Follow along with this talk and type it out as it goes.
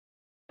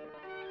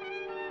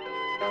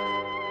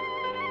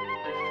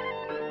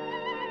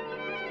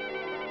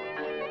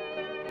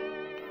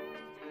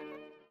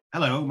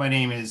Hello, my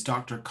name is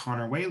Dr.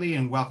 Conor Whately,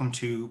 and welcome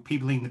to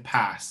Peopling the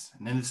Past.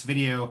 And in this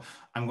video,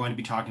 I'm going to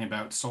be talking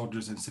about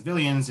soldiers and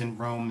civilians in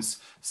Rome's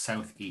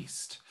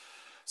southeast.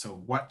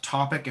 So what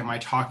topic am I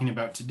talking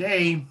about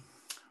today?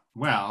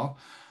 Well,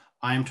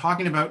 I'm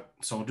talking about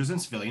soldiers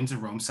and civilians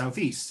in Rome's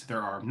southeast.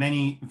 There are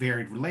many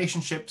varied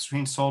relationships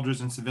between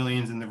soldiers and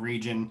civilians in the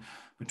region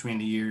between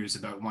the years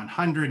about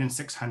 100 and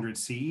 600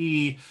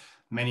 CE.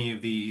 Many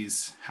of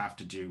these have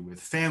to do with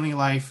family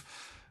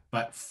life.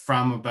 But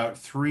from about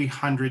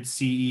 300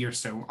 CE or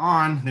so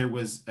on, there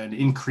was an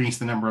increase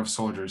in the number of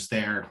soldiers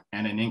there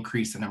and an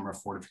increase in the number of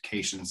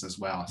fortifications as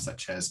well,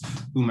 such as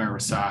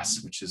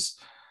Rasas, which is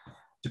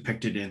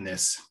depicted in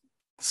this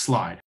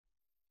slide.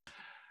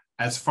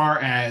 As far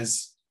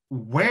as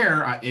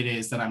where it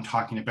is that I'm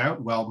talking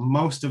about, well,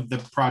 most of the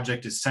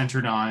project is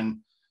centered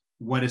on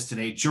what is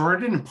today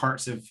Jordan and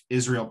parts of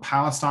Israel,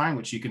 Palestine,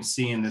 which you can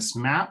see in this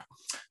map.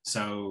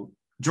 So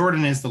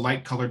Jordan is the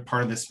light colored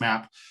part of this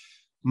map.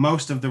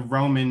 Most of the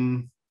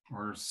Roman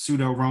or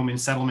pseudo-Roman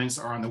settlements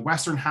are on the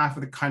western half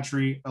of the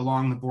country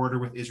along the border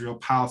with Israel,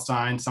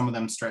 Palestine. Some of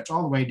them stretch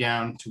all the way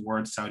down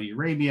towards Saudi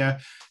Arabia,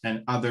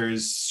 and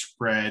others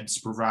spread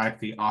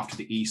sporadically off to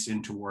the east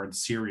and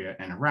towards Syria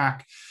and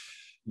Iraq.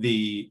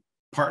 The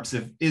parts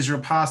of Israel,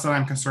 Palestine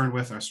I'm concerned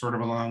with are sort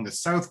of along the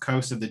south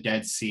coast of the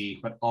Dead Sea,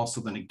 but also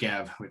the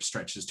Negev, which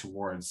stretches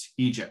towards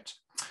Egypt.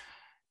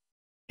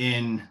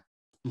 In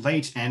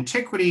late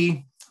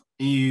antiquity,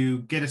 you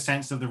get a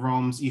sense of the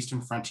Rome's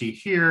eastern frontier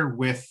here,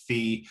 with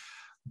the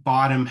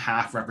bottom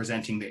half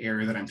representing the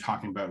area that I'm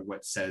talking about,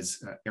 what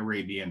says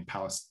Arabia and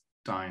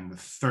Palestine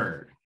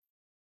III.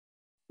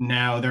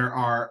 Now, there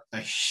are a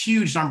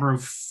huge number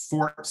of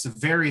forts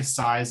of various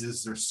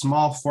sizes. There's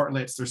small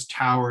fortlets, there's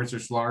towers,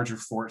 there's larger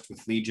forts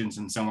with legions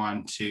and so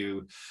on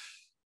to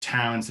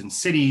towns and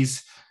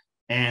cities.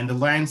 And the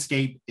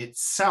landscape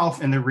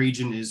itself in the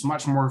region is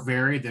much more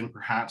varied than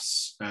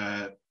perhaps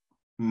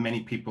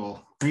many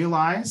people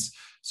realize.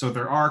 So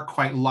there are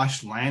quite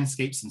lush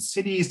landscapes and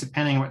cities,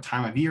 depending on what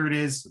time of year it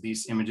is. So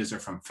these images are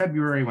from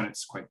February, when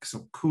it's quite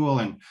so cool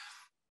and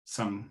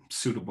some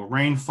suitable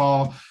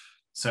rainfall.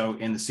 So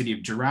in the city of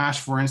Jerash,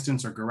 for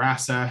instance, or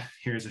Gerasa,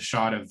 here's a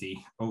shot of the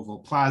Oval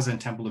Plaza and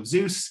Temple of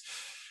Zeus.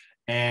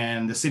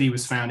 And the city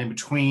was found in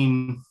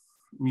between,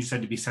 you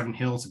said to be 7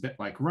 hills, a bit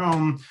like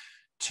Rome,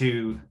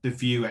 to the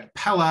view at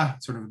Pella,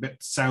 sort of a bit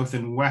south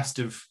and west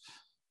of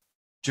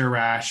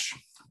Jerash,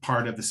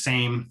 part of the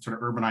same sort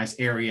of urbanized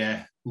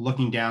area,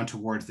 looking down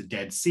towards the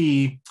Dead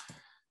Sea,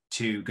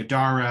 to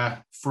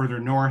Gadara, further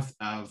north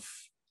of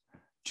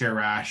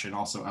Jerash, and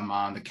also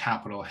Amman, the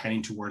capital,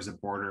 heading towards the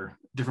border,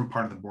 different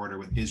part of the border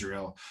with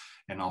Israel,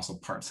 and also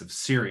parts of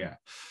Syria.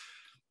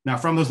 Now,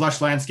 from those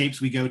lush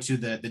landscapes, we go to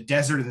the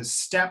desert and the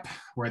steppe,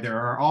 where there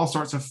are all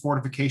sorts of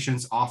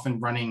fortifications, often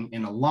running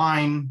in a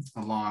line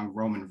along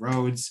Roman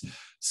roads.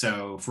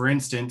 So, for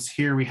instance,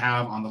 here we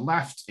have on the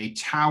left a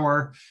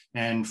tower,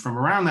 and from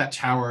around that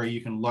tower,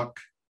 you can look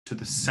to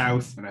the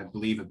south, and I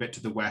believe a bit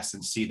to the west,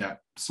 and see that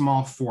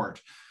small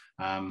fort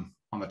on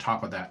the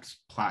top of that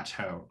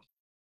plateau.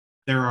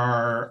 There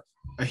are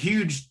a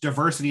huge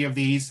diversity of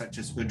these, such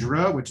as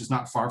Udra, which is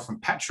not far from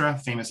Petra,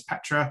 famous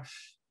Petra.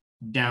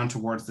 Down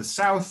towards the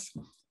south,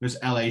 there's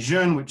El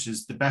Ajun, which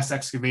is the best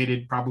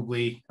excavated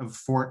probably of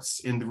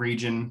forts in the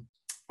region.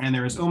 And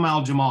there is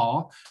al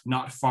Jamal,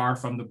 not far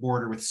from the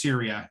border with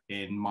Syria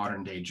in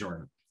modern day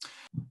Jordan.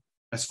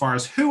 As far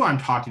as who I'm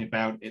talking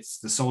about, it's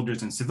the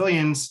soldiers and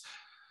civilians.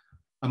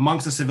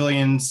 Amongst the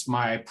civilians,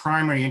 my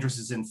primary interest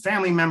is in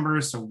family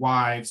members, so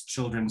wives,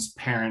 children's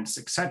parents,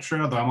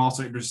 etc. Though I'm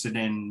also interested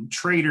in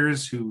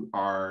traders who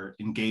are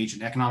engaged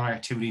in economic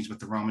activities with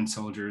the Roman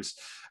soldiers,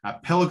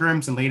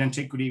 pilgrims in late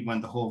antiquity, when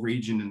the whole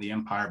region and the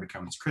empire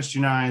becomes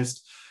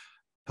Christianized.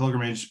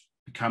 Pilgrimage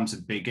becomes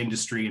a big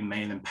industry, and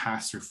many of them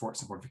pass through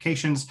forts and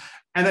fortifications,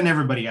 and then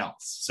everybody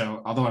else.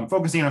 So although I'm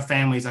focusing on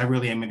families, I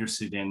really am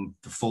interested in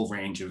the full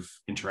range of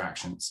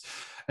interactions.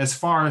 As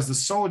far as the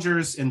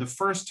soldiers, in the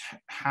first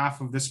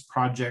half of this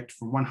project,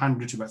 from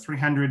 100 to about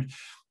 300,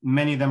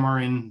 many of them are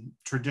in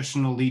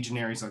traditional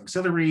legionaries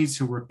auxiliaries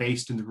who were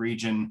based in the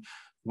region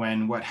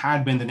when what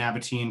had been the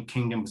Nabatean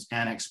kingdom was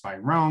annexed by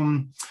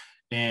Rome.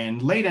 In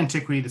late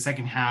antiquity, the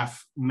second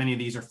half, many of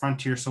these are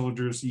frontier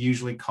soldiers,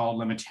 usually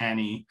called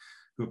Limitani,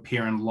 who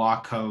appear in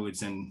law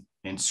codes and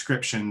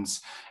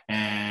inscriptions,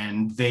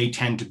 and they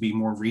tend to be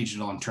more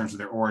regional in terms of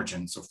their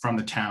origin. So from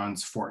the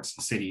towns, forts,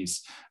 and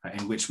cities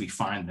in which we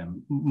find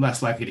them,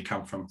 less likely to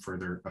come from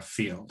further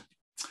afield.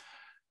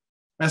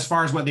 As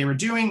far as what they were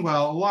doing,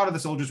 well, a lot of the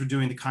soldiers were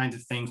doing the kinds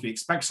of things we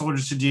expect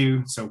soldiers to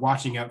do. So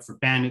watching out for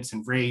bandits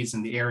and raids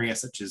in the area,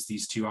 such as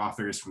these two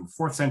authors from the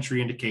 4th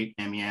century indicate,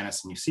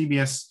 Ammianus and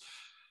Eusebius.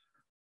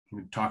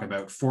 We talk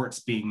about forts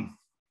being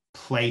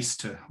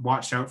placed to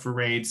watch out for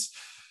raids.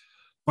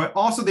 But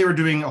also they were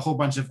doing a whole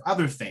bunch of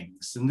other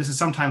things. And this has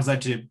sometimes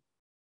led to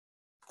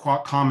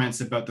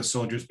comments about the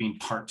soldiers being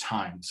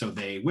part-time. So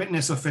they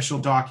witness official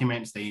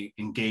documents, they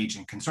engage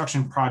in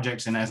construction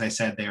projects, and as I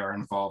said, they are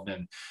involved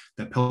in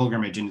the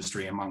pilgrimage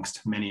industry,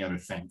 amongst many other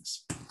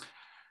things.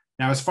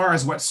 Now, as far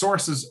as what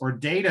sources or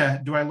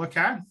data do I look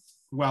at?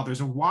 Well,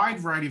 there's a wide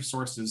variety of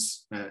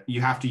sources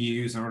you have to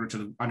use in order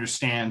to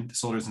understand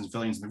soldiers and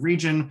civilians in the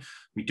region.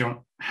 We don't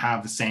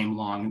have the same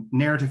long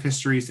narrative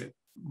histories that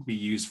we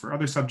use for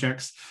other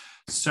subjects.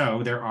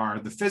 So there are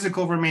the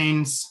physical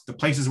remains, the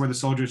places where the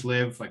soldiers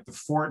live, like the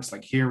forts.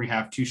 Like here we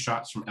have 2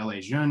 shots from El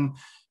Ayun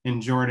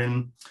in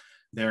Jordan.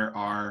 There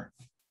are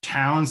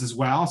towns as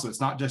well. So it's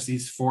not just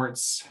these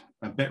forts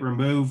a bit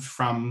removed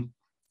from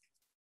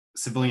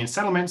civilian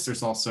settlements.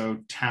 There's also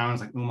towns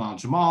like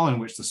al-Jamal, in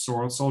which the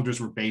soldiers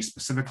were based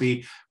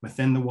specifically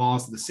within the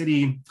walls of the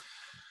city.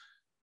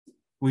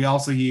 We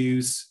also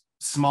use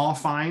small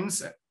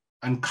finds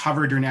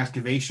uncovered during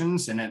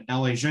excavations, and at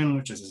El Ayun,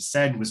 which, as I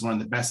said, was one of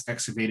the best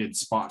excavated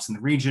spots in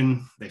the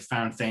region, they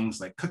found things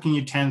like cooking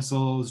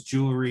utensils,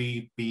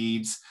 jewelry,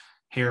 beads,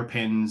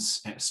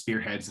 hairpins,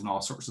 spearheads, and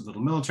all sorts of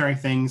little military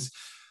things.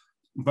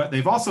 But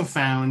they've also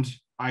found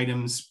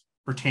items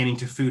pertaining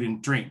to food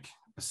and drink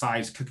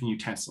besides cooking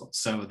utensils.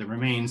 So the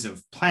remains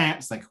of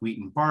plants like wheat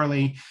and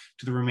barley,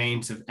 to the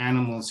remains of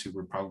animals who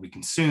were probably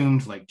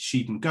consumed, like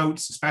sheep and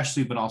goats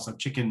especially, but also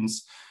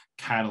chickens,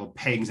 cattle,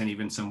 pigs, and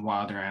even some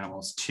wilder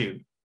animals too.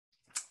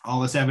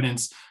 All this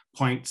evidence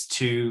points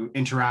to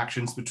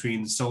interactions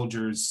between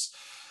soldiers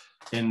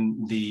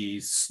in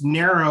the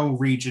narrow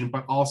region,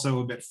 but also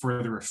a bit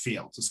further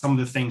afield. So some of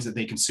the things that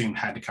they consumed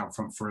had to come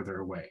from further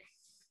away.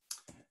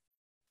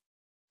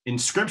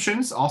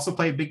 Inscriptions also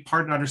play a big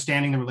part in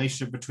understanding the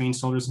relationship between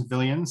soldiers and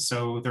civilians.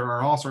 So there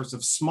are all sorts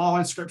of small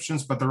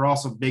inscriptions, but there are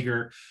also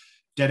bigger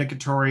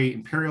dedicatory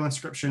imperial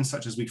inscriptions,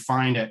 such as we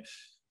find at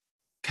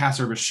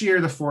Kasr Bashir,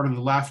 the fort on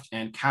the left,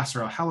 and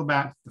Kasr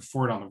al-Halabat, the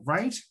fort on the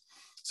right.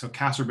 So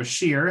Kasr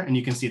Bashir, and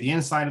you can see the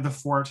inside of the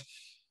fort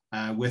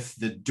with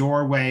the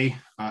doorway.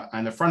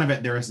 On the front of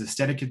it, there is this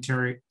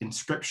dedicatory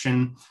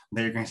inscription.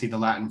 There you're going to see the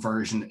Latin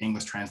version,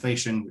 English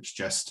translation, which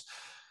just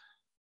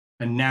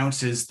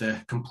announces the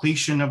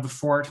completion of the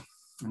fort.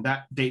 And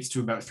that dates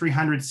to about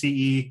 300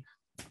 CE.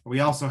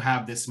 We also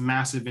have this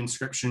massive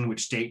inscription,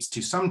 which dates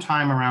to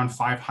sometime around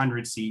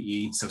 500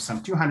 CE, so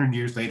some 200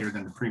 years later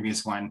than the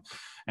previous one.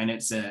 And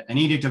it's an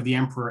edict of the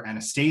Emperor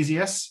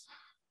Anastasius.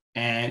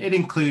 And it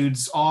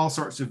includes all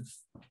sorts of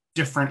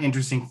different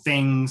interesting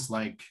things,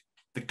 like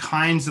the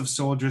kinds of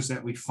soldiers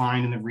that we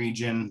find in the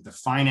region, the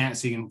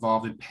financing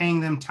involved in paying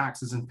them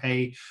taxes and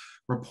pay,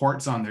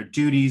 reports on their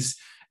duties,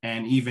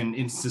 and even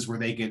instances where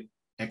they get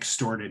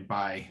extorted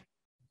by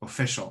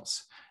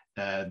officials.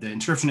 The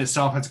inscription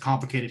itself has a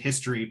complicated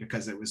history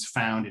because it was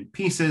found in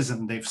pieces,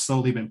 and they've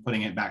slowly been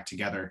putting it back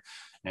together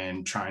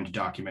and trying to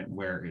document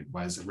where it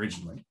was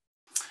originally.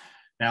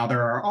 Now,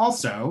 there are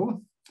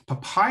also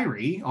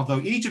papyri, although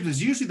Egypt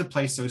is usually the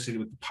place associated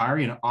with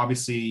papyri, and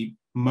obviously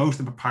most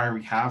of the papyri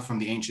we have from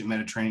the ancient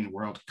Mediterranean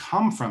world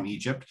come from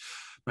Egypt,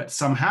 but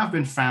some have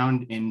been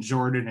found in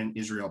Jordan and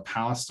Israel,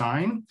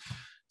 Palestine.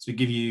 So we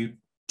give you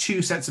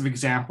 2 sets of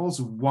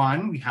examples.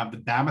 One, we have the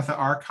Babatha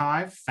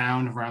archive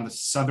found around the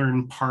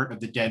southern part of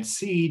the Dead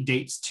Sea,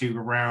 dates to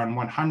around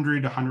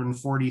 100 to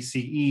 140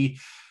 CE.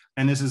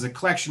 And this is a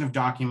collection of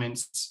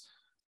documents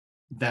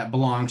that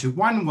belong to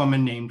one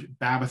woman named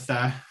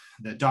Babatha.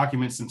 The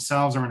documents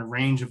themselves are in a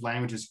range of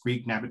languages: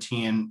 Greek,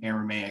 Nabatean,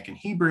 Aramaic, and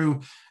Hebrew,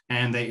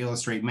 and they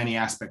illustrate many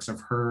aspects of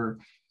her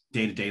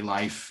day-to-day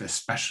life,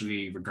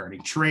 especially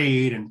regarding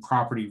trade and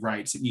property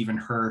rights, and even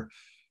her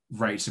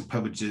rights and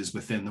privileges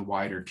within the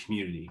wider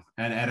community,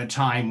 and at a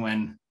time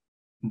when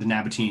the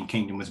Nabatean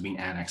kingdom was being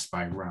annexed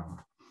by Rome.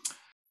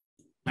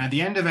 At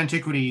the end of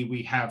antiquity,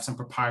 we have some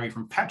papyri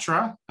from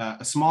Petra.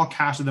 A small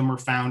cache of them were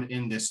found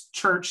in this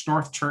church,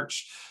 North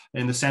Church,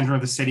 in the center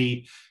of the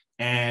city.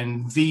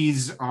 And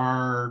these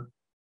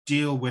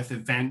deal with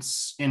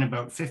events in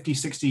about 50,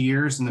 60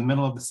 years in the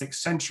middle of the 6th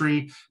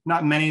century.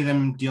 Not many of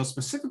them deal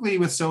specifically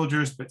with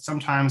soldiers, but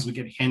sometimes we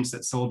get hints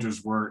that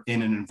soldiers were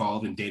in and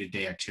involved in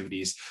day-to-day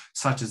activities,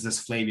 such as this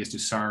Flavius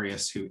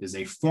Dusarius, who is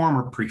a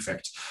former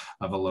prefect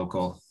of a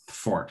local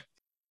fort.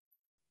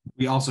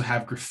 We also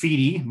have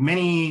graffiti,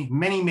 many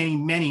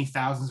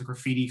thousands of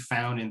graffiti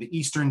found in the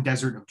eastern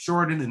desert of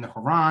Jordan, in the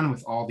Haran,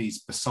 with all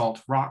these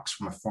basalt rocks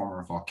from a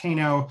former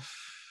volcano.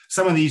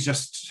 Some of these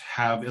just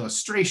have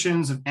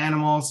illustrations of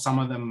animals. Some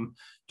of them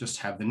just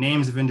have the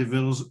names of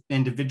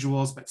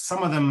individuals, but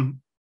some of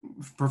them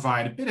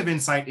provide a bit of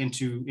insight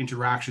into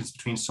interactions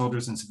between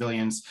soldiers and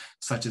civilians,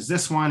 such as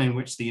this one, in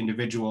which the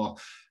individual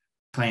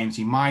claims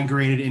he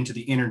migrated into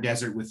the inner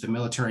desert with the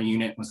military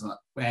unit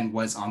and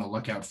was on the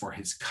lookout for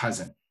his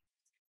cousin.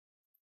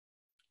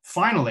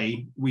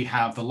 Finally, we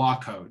have the law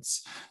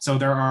codes. So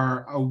there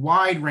are a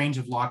wide range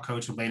of law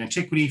codes from late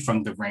antiquity,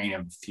 from the reign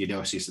of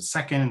Theodosius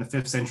II in the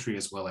 5th century,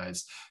 as well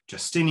as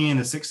Justinian in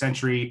the 6th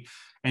century.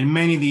 And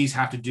many of these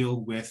have to deal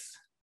with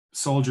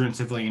soldier and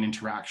civilian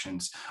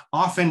interactions.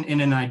 Often, in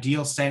an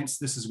ideal sense,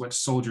 this is what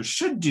soldiers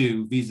should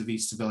do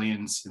vis-a-vis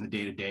civilians in the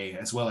day-to-day,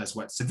 as well as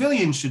what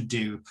civilians should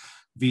do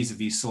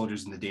vis-a-vis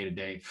soldiers in the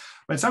day-to-day.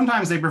 But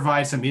sometimes they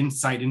provide some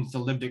insight into the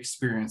lived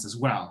experience as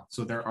well.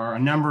 So there are a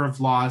number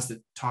of laws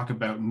that talk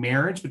about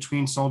marriage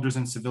between soldiers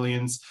and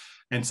civilians,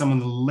 and some of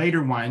the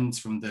later ones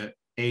from the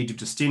age of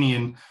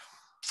Justinian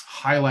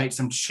highlight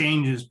some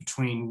changes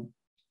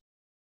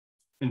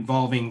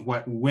involving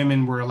what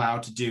women were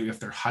allowed to do if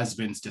their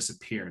husbands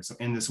disappeared. So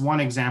in this one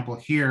example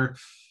here,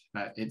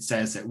 it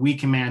says that we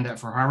command that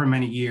for however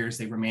many years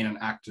they remain on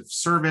active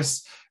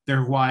service,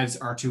 their wives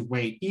are to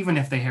wait, even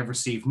if they have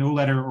received no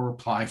letter or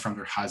reply from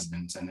their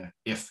husbands. And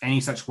if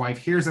any such wife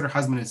hears that her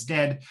husband is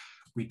dead,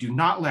 we do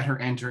not let her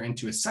enter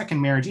into a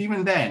second marriage,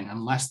 even then,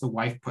 unless the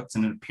wife puts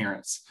in an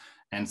appearance,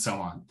 and so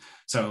on.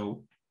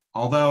 So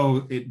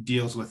although it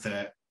deals with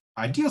the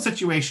ideal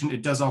situation,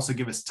 it does also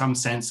give us some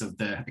sense of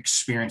the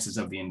experiences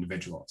of the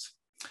individuals.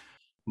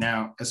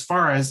 Now, as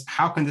far as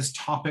how can this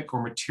topic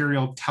or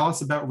material tell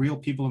us about real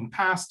people in the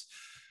past,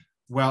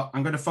 well,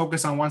 I'm going to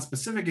focus on one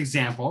specific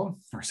example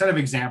or set of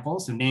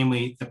examples, and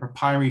namely the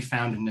papyri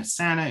found in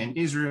Nisana in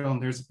Israel.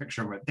 And there's a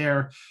picture of it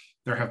there.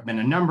 There have been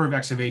a number of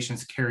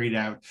excavations carried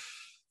out,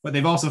 but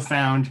they've also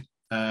found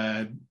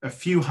a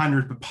few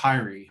hundred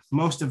papyri,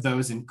 most of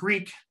those in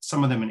Greek,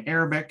 some of them in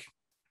Arabic.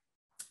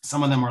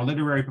 Some of them are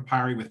literary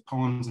papyri with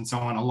poems and so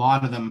on. A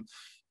lot of them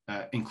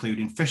include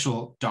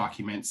official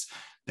documents.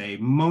 They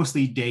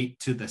mostly date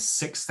to the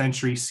 6th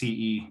century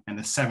CE and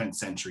the 7th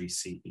century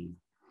CE.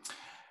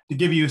 To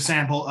give you a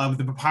sample of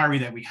the papyri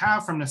that we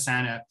have from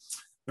Nisana,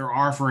 there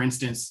are, for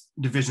instance,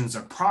 divisions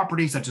of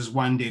property, such as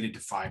one dated to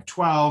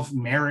 512,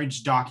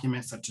 marriage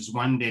documents, such as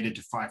one dated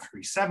to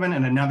 537,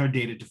 and another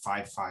dated to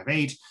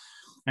 558,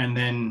 and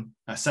then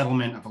a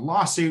settlement of a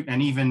lawsuit,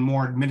 and even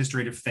more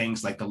administrative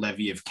things like the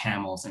levy of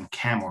camels and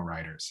camel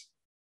riders.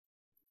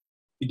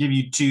 To give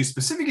you two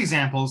specific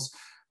examples,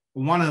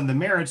 one of the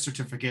marriage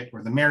certificate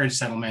or the marriage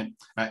settlement,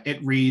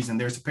 it reads,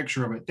 and there's a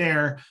picture of it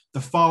there,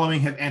 the following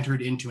have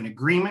entered into an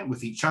agreement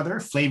with each other,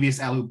 Flavius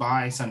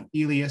Alubai, son of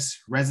Elias,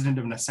 resident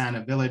of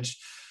Nisana village,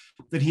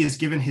 that he has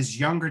given his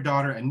younger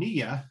daughter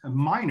Ania, a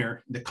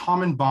minor, the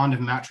common bond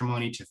of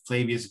matrimony to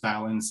Flavius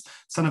Valens,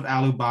 son of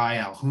Alubai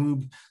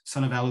Alhub,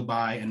 son of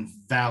Alubai, and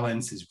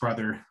Valens, his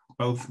brother,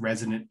 both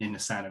resident in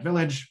Nisana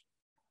village.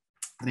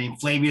 The name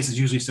Flavius is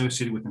usually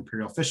associated with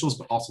imperial officials,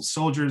 but also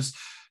soldiers.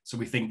 So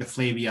we think the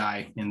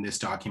Flavii in this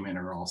document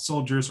are all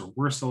soldiers or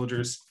were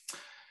soldiers.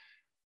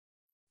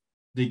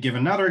 They give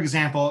another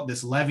example,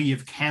 this levy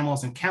of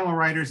camels and camel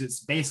riders. It's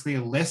basically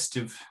a list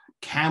of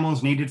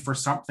camels needed for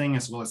something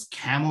as well as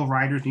camel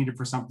riders needed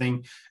for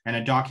something. And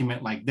a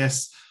document like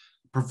this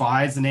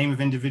provides the name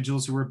of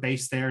individuals who were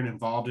based there and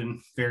involved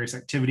in various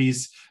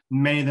activities,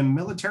 many of them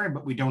military,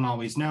 but we don't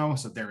always know.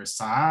 So there is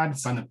Saad,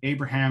 son of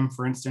Abraham,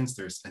 for instance.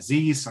 There's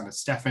Aziz, son of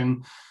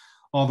Stephan,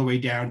 all the way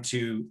down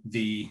to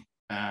the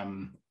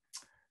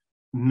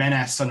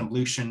Menas, son of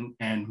Lucian,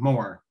 and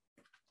more.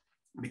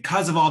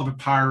 Because of all the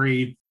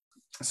papyri,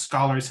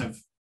 scholars have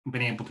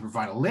been able to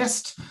provide a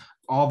list of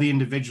all the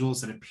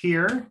individuals that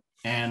appear,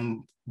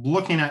 and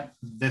looking at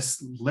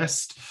this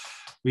list,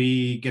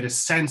 we get a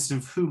sense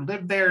of who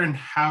lived there and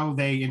how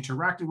they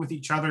interacted with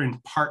each other, in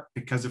part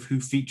because of who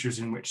features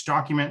in which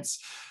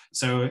documents.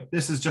 So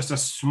this is just a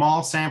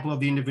small sample of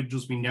the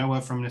individuals we know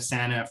of from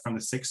Nisana from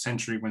the 6th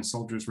century when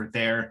soldiers were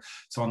there.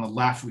 So on the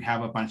left, we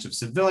have a bunch of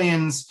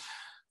civilians.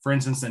 For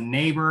instance, a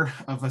neighbor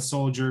of a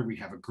soldier, we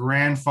have a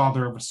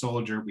grandfather of a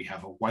soldier, we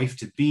have a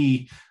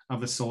wife-to-be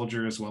of a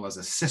soldier, as well as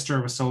a sister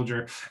of a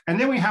soldier. And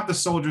then we have the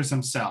soldiers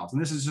themselves.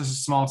 And this is just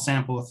a small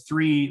sample of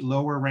 3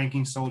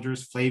 lower-ranking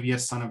soldiers,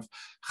 Flavius, son of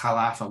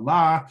Khalaf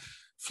Allah,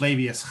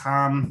 Flavius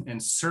Ham,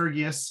 and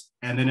Sergius,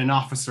 and then an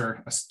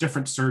officer, a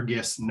different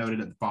Sergius noted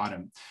at the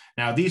bottom.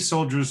 Now, these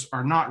soldiers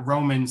are not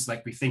Romans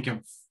like we think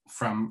of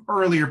from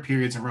earlier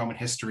periods in Roman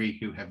history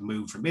who have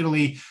moved from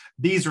Italy.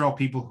 These are all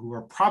people who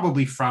are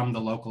probably from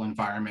the local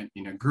environment,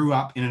 grew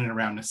up in and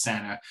around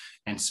Nisana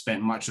and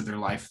spent much of their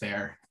life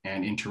there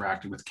and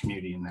interacted with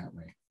community in that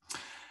way.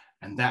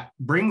 And that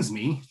brings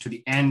me to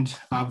the end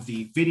of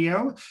the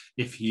video.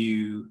 If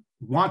you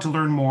want to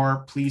learn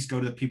more, please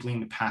go to the Peopling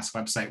the Past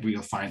website where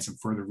you'll find some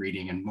further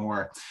reading and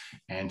more.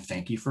 And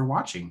thank you for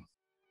watching.